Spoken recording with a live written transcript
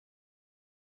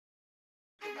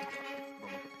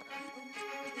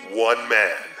One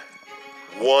man,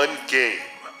 one game,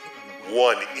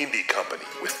 one indie company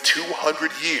with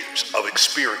 200 years of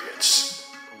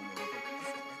experience.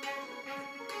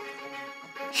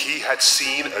 He had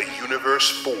seen a universe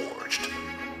forged.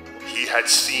 He had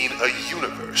seen a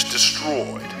universe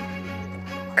destroyed.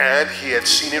 And he had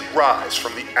seen it rise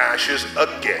from the ashes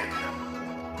again.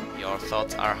 Your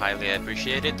thoughts are highly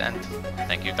appreciated, and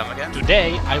thank you, come again.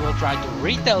 Today, I will try to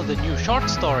retell the new short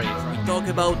story. We talk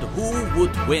about who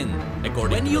would win.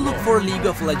 When you look for League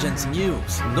of Legends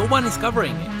news, no one is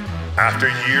covering it. After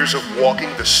years of walking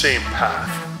the same path,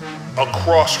 a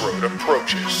crossroad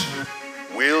approaches.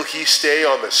 Will he stay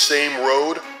on the same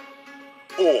road,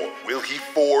 or will he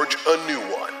forge a new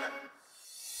one?